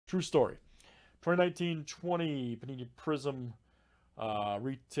True story. 2019-20 Panini Prizm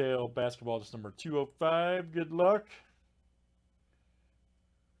retail basketball, just number 205. Good luck.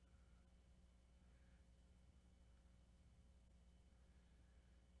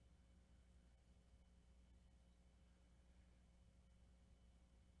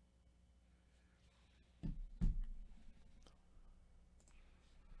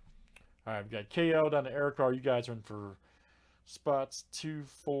 All right, we've got KO down to Eric R. You guys are in for spots 2,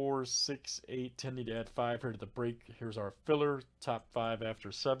 4, 6, 8, 10. Need to add 5 here to the break. Here's our filler. Top 5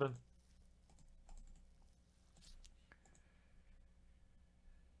 after 7.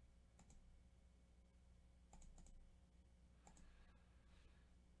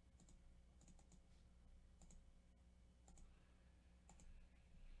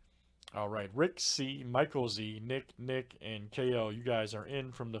 All right, Rick C, Michael Z, Nick, and KO. You guys are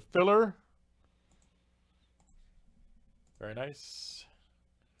in from the filler. Very nice.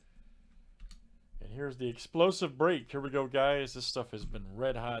 And here's the explosive break. Here we go, guys. This stuff has been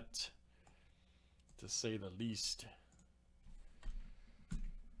red hot, to say the least.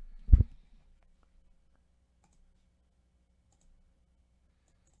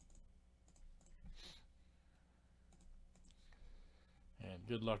 And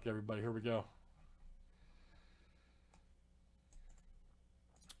good luck, everybody. Here we go.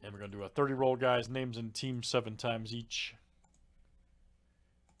 And we're going to do a 30 roll, guys. Names and teams 7 times each.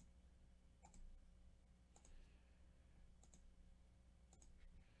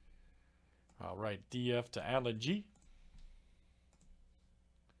 All right, DF to Alan G.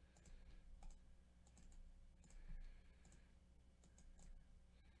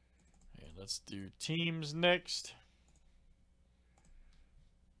 And let's do teams next.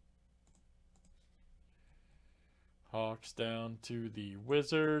 Hawks down to the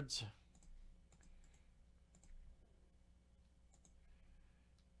Wizards.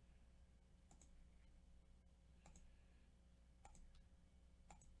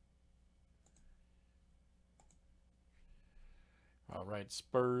 All right,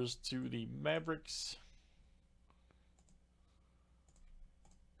 Spurs to the Mavericks.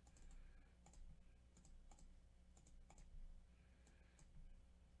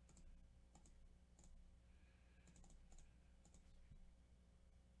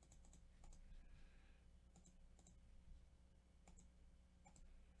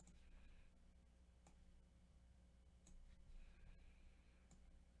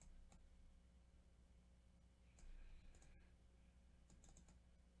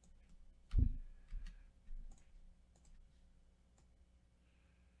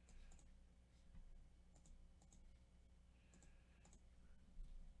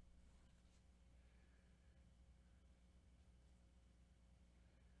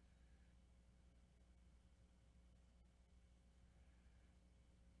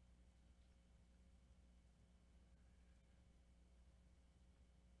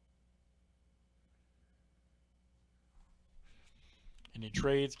 Any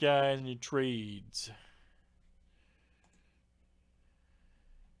trades, guys? Any trades?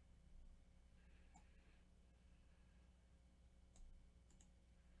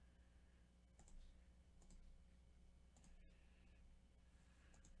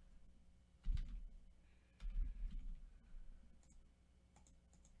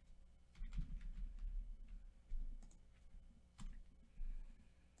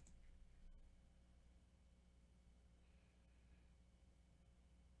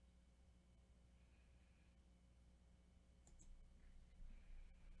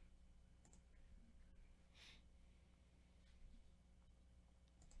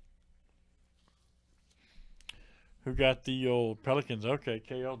 Who got the old Pelicans? Okay,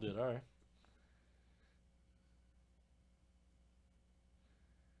 KL did. All right.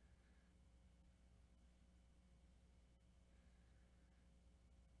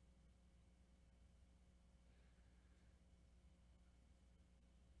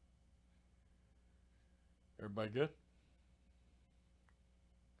 Everybody good?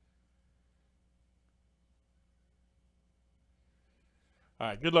 All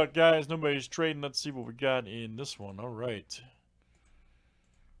right, good luck, guys. Nobody's trading. Let's see what we got in this one. All right.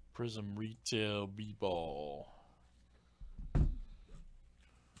 Prizm Retail B-Ball.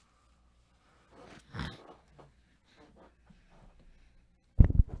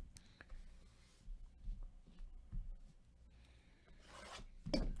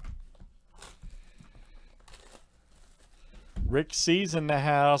 Rick C's in the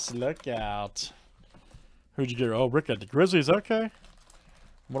house. Look out. Who'd you get? Oh, Rick got the Grizzlies. Okay.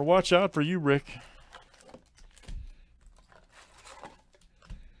 I'm going to watch out for you, Rick.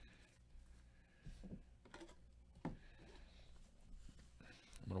 I'm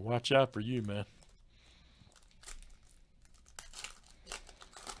going to Gotta watch out for you, man.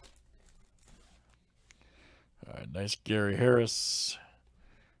 All right, nice Gary Harris.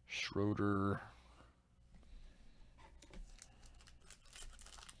 Schroeder.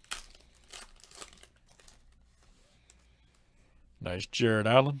 Nice Jared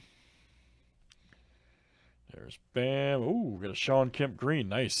Allen. There's Bam. Ooh, got a Sean Kemp green.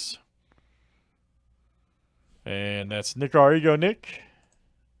 Nice. And that's Nick R. Here you go, Nick.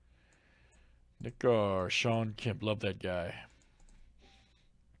 Nick R. Sean Kemp. Love that guy.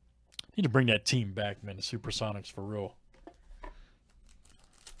 Need to bring that team back, man. The Supersonics for real.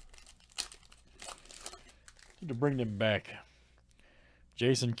 Need to bring them back.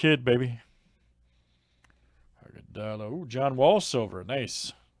 Jason Kidd, baby. Ooh, John Wall silver.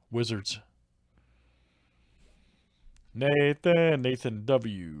 Nice. Wizards. Nathan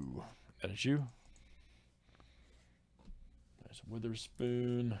W. That is you. Nice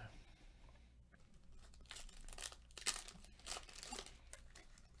Witherspoon.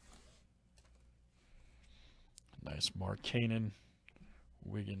 Nice Mark Cannon.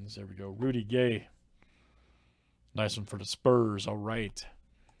 Wiggins. There we go. Rudy Gay. Nice one for the Spurs. All right.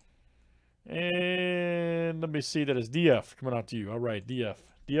 And let me see. That is DF coming out to you. All right, DF.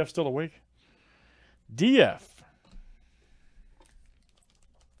 DF still awake? DF.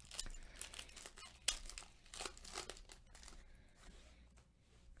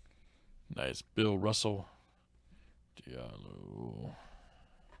 Nice. Bill Russell. Diallo.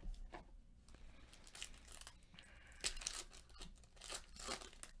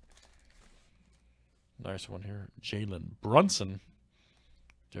 Nice one here. Jalen Brunson.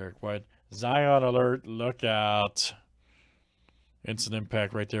 Derek White. Zion alert. Look out. Instant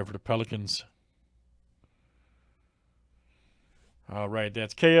impact right there for the Pelicans. All right.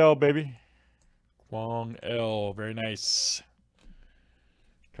 That's KL, baby. Kwong L. Very nice.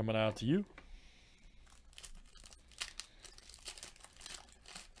 Coming out to you.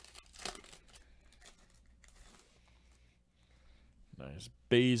 Nice.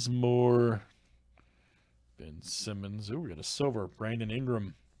 Bazemore. Ben Simmons. Ooh, we got a silver. Brandon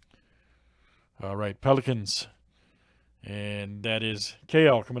Ingram. All right, Pelicans. And that is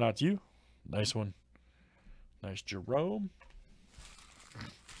KL coming out to you. Nice one. Nice Jerome. All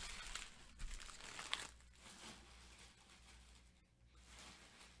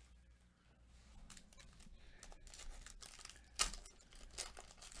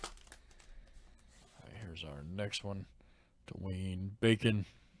right, here's our next one. Dwayne Bacon.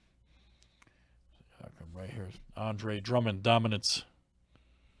 Right here, Andre Drummond, dominance.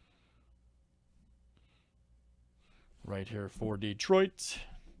 Right here for Detroit.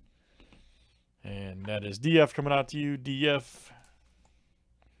 And that is DF coming out to you. DF.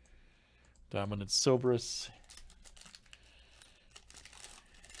 Dominance Silverus.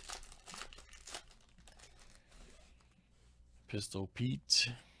 Pistol Pete.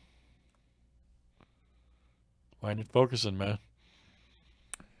 Why ain't it focusing, man?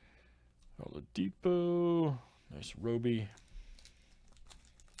 Oladipo. Nice Roby.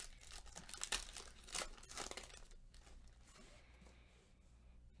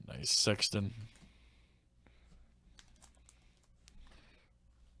 Nice Sexton.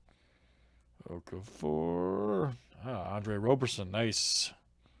 Okafor. Andre Roberson. Nice.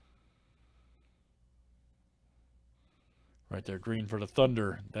 Right there, green for the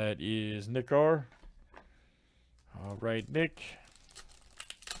Thunder. That is Nick R. All right, Nick.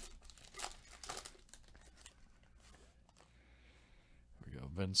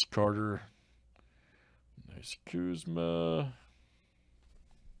 Vince Carter. Nice Kuzma.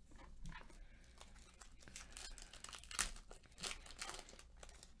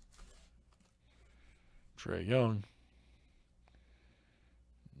 Trae Young.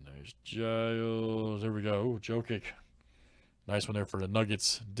 Nice Giles. There we go. Ooh, Jokic. Nice one there for the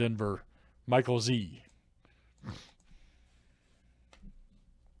Nuggets. Denver. Michael Z.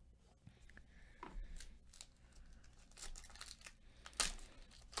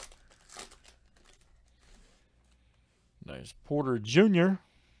 Nice Porter Jr.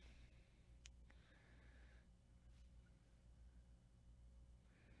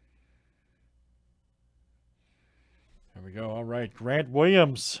 There we go. All right. Grant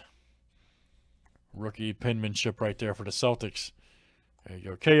Williams. Rookie penmanship right there for the Celtics. There you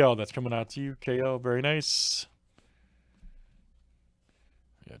go. KL, that's coming out to you. KL, very nice.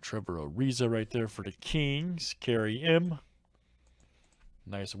 We got Trevor Ariza right there for the Kings. Carry M.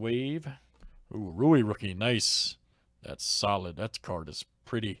 Nice wave. Ooh, Rui rookie. Nice. That's solid. That card is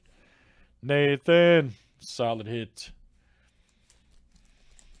pretty. Nathan. Solid hit.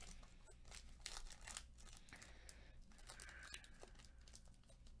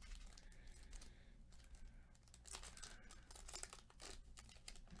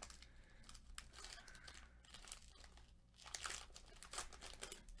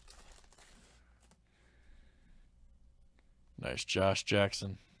 Nice Josh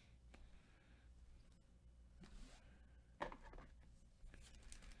Jackson.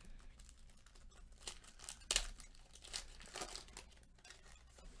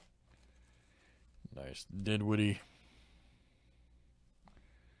 Nice Dinwiddie.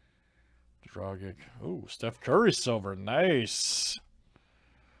 Dragic. Oh, Steph Curry silver. Nice.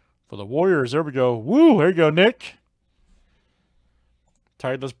 For the Warriors. There we go. Woo. There you go, Nick.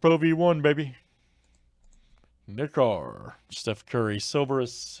 Titleist Pro V1, baby. Nick R. Steph Curry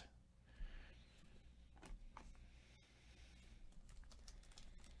silverus.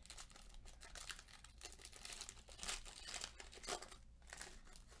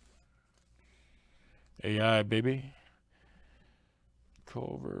 AI, baby.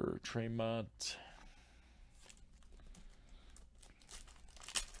 Culver, Tremont.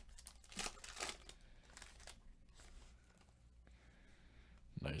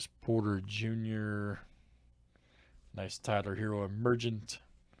 Nice Porter Jr. Nice Tyler Hero Emergent.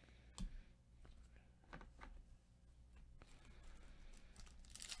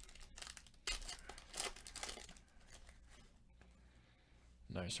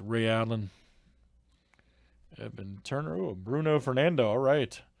 Nice Ray Allen. Evan Turner. Oh, Bruno Fernando. All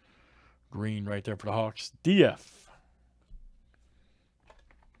right. Green right there for the Hawks. DF.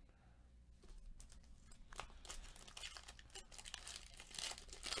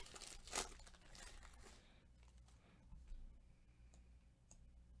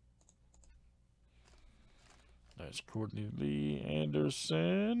 Nice Courtney Lee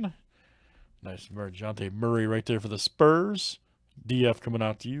Anderson. Nice Marjante Murray right there for the Spurs. DF coming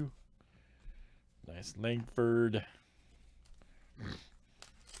out to you. Nice Langford.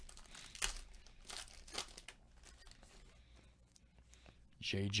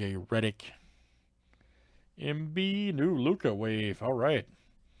 JJ Redick. MB. New Luka wave. All right.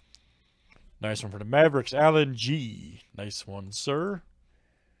 Nice one for the Mavericks. Alan G. Nice one, sir.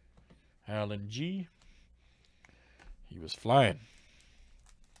 Alan G. He was flying.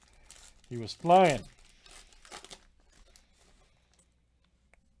 He was flying.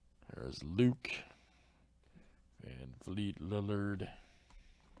 There's Luke. Van Vliet Lillard.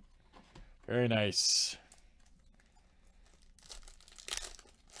 Very nice.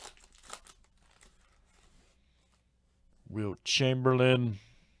 Wilt Chamberlain.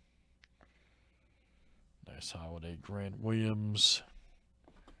 Nice Holiday Grant Williams.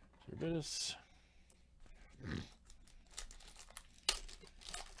 Servitas.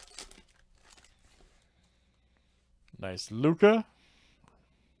 Nice Luka.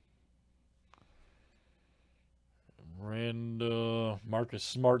 And Marcus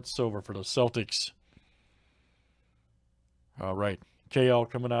Smart silver for the Celtics. All right. KL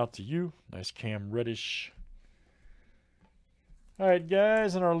coming out to you. Nice Cam Reddish. All right,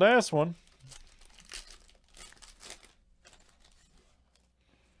 guys, and our last one.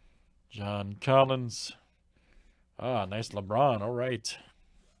 John Collins. Ah, nice LeBron. All right.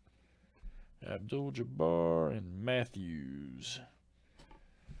 Abdul-Jabbar and Matthews.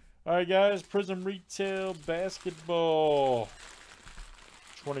 All right, guys. Prizm Retail Basketball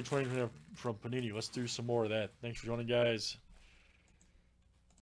 2020 from Panini. Let's do some more of that. Thanks for joining, guys.